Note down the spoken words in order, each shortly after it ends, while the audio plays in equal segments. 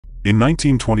In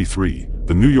 1923,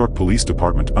 the New York Police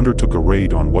Department undertook a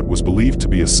raid on what was believed to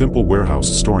be a simple warehouse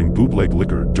storing bootleg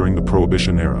liquor during the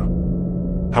Prohibition era.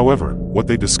 However, what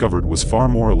they discovered was far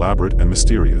more elaborate and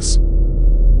mysterious.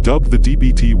 Dubbed the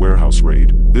D.B.T. warehouse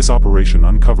raid, this operation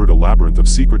uncovered a labyrinth of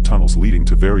secret tunnels leading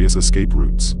to various escape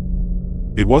routes.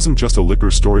 It wasn't just a liquor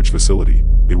storage facility,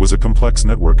 it was a complex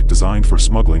network designed for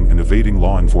smuggling and evading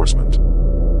law enforcement.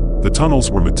 The tunnels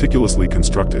were meticulously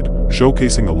constructed,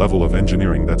 showcasing a level of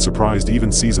engineering that surprised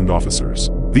even seasoned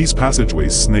officers. These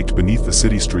passageways snaked beneath the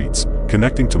city streets,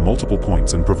 connecting to multiple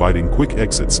points and providing quick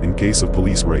exits in case of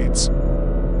police raids.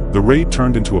 The raid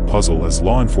turned into a puzzle as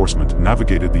law enforcement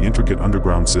navigated the intricate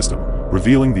underground system,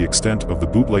 revealing the extent of the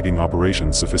bootlegging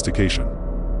operation's sophistication.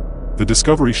 The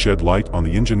discovery shed light on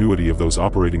the ingenuity of those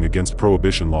operating against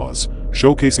prohibition laws,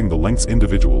 showcasing the lengths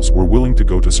individuals were willing to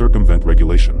go to circumvent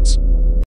regulations.